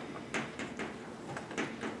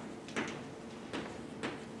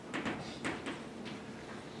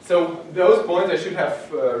 So those points I should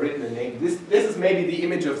have written a name. This is maybe the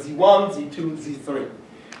image of Z1, Z2, Z3.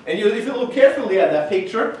 And if you look carefully at that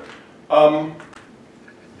picture,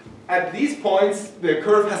 at these points the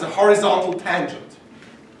curve has a horizontal tangent.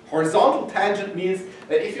 Horizontal tangent means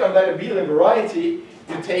that if you're on that abelian variety,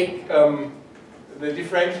 you take the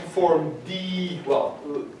differential form d, well,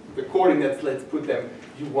 the coordinates, let's put them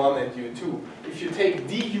u1 and u2. If you take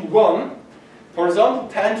du1, horizontal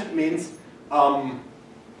tangent means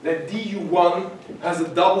that du1 has a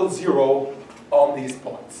double zero on these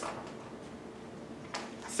points.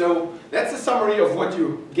 So that's a summary of what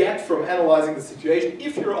you get from analyzing the situation.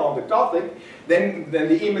 If you're on the Gothic, then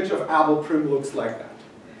the image of Abel Prim looks like that.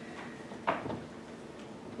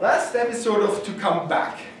 Last step is sort of to come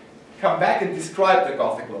back and describe the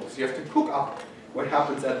Gothic locus. You have to cook up what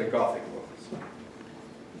happens at the Gothic locus.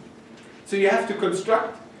 So you have to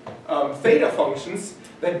construct theta functions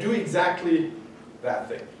that do exactly that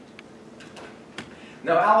thing.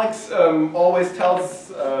 Now Alex always tells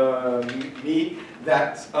me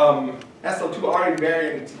that SL2 are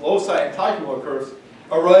invariant loci and Teichmuller curves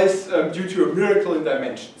arise due to a miracle in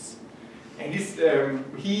dimensions. And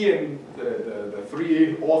he and the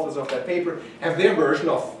three authors of that paper have their version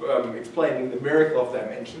of explaining the miracle of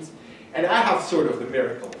dimensions. And I have sort of the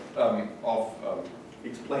miracle of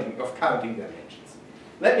counting dimensions.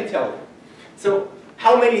 Let me tell you. So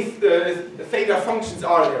how many theta functions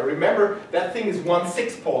are there? Remember, that thing is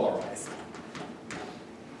 1/6 polarized.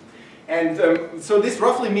 And so this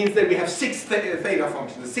roughly means that we have 6 theta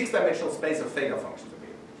functions, a 6-dimensional space of theta functions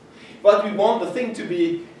available. But we want the thing to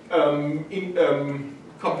be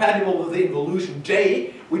compatible with the involution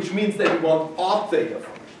J, which means that we want odd theta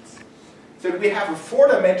functions. So we have a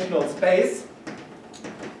 4-dimensional space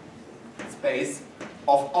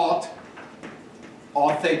of odd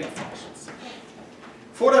theta functions.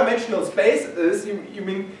 4-dimensional space is,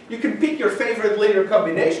 you can pick your favorite linear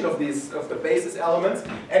combination of the basis elements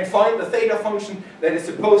and find the theta function that is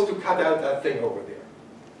supposed to cut out that thing over there.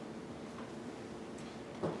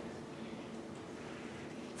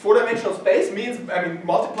 4-dimensional space means,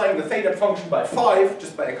 multiplying the theta function by 5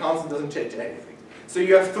 just by a constant doesn't change anything. So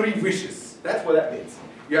you have 3 wishes. That's what that means.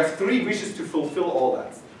 You have 3 wishes to fulfill all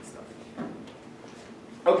that stuff.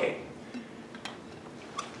 Okay.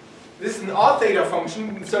 This is an odd theta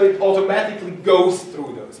function, so it automatically goes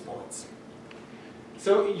through those points.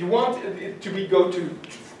 So you want it to go to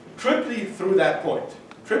triply through that point.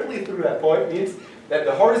 Triply through that point means that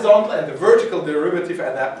the horizontal and the vertical derivative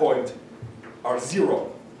at that point are 0.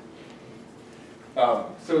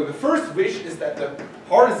 So the first wish is that the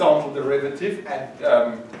horizontal derivative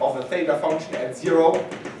of the theta function at 0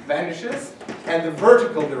 vanishes, and the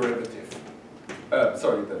vertical derivative,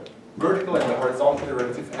 the vertical and the horizontal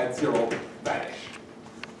derivative at 0 vanish.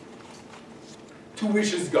 2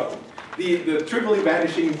 wishes go. The triply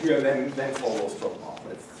vanishing then follows from off.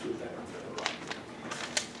 Let's do that on the right.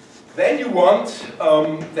 Then you want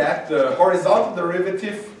that the horizontal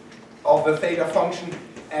derivative of the theta function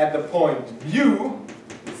at the point mu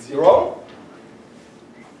is 0.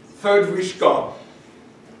 3rd wish gone.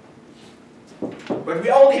 But we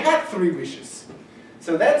only had 3 wishes.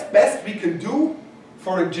 So that's best we can do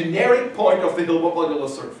for a generic point of the Hilbert modular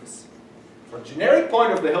surface. For a generic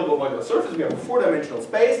point of the Hilbert modular surface, we have a 4-dimensional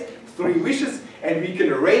space, 3 wishes, and we can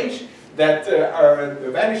arrange that the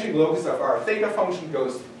vanishing locus of our theta function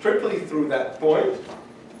goes triply through that point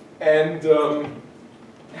and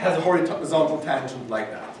has a horizontal tangent like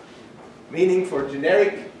that. Meaning for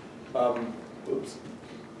generic, for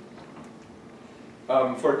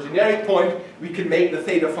a generic point, we can make the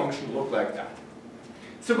theta function look like that.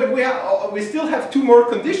 So, but we still have 2 more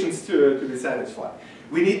conditions to be satisfied.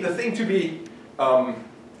 We need the thing to be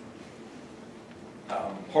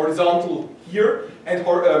horizontal here and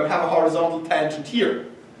have a horizontal tangent here.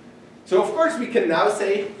 So of course we can now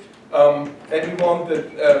say that we want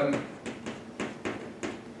the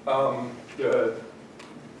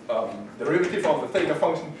derivative of the theta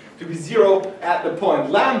function to be 0 at the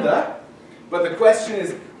point lambda. But the question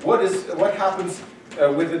is, what happens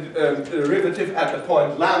with the derivative at the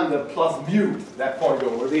point lambda plus mu, that point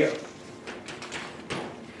over there?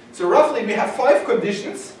 So roughly we have 5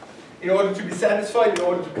 conditions in order to be satisfied, in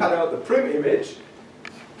order to cut out the prim image.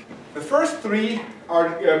 The first 3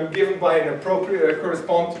 are given by an appropriate,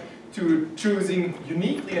 correspond to choosing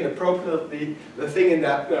uniquely and appropriately the thing in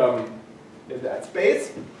that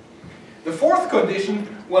space. The 4th condition,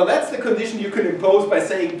 well, that's the condition you can impose by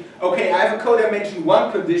saying, okay, I have a codimension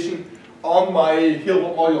 1 condition on my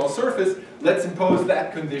Hilbert modular surface, let's impose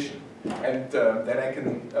that condition. And then I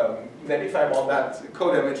can, then if I'm on that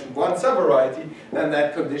codimension 1 subvariety, then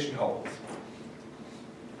that condition holds.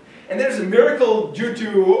 And there's a miracle due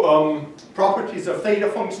to properties of theta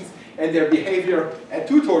functions and their behavior at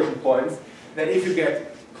 2 torsion points, that if you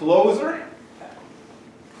get closer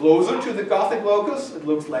to the Gothic locus, it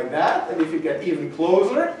looks like that, and if you get even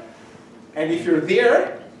closer, and if you're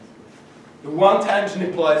there, the one tangent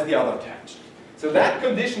implies the other tangent. So that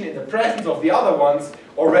condition in the presence of the other ones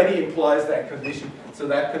already implies that condition, so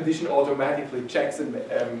that condition automatically checks and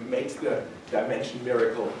makes the dimension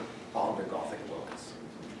miracle on the Gothic locus.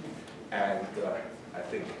 And I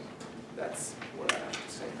think that's what I have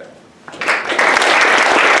to say there.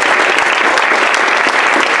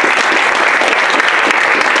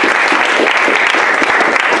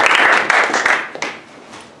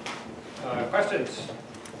 Questions?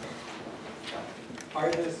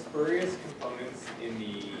 Are the spurious components in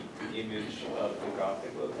the image of the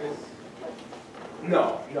Gothic locus?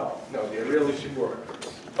 No, they really should work.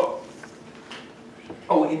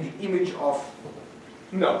 Oh, in the image of...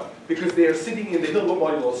 No, because they are sitting in the Hilbert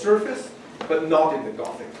modular surface, but not in the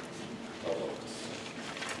Gothic locus.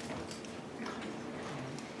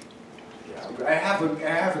 Yeah, I have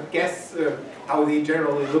a guess how they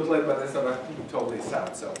generally look like, but that's not totally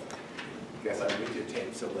sound. So I guess I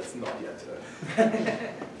videotape, so let's not yet.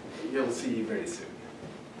 You'll see very soon.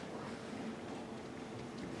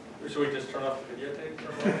 Should we just turn off the videotape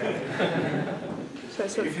for a moment?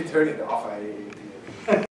 If you turn it off, I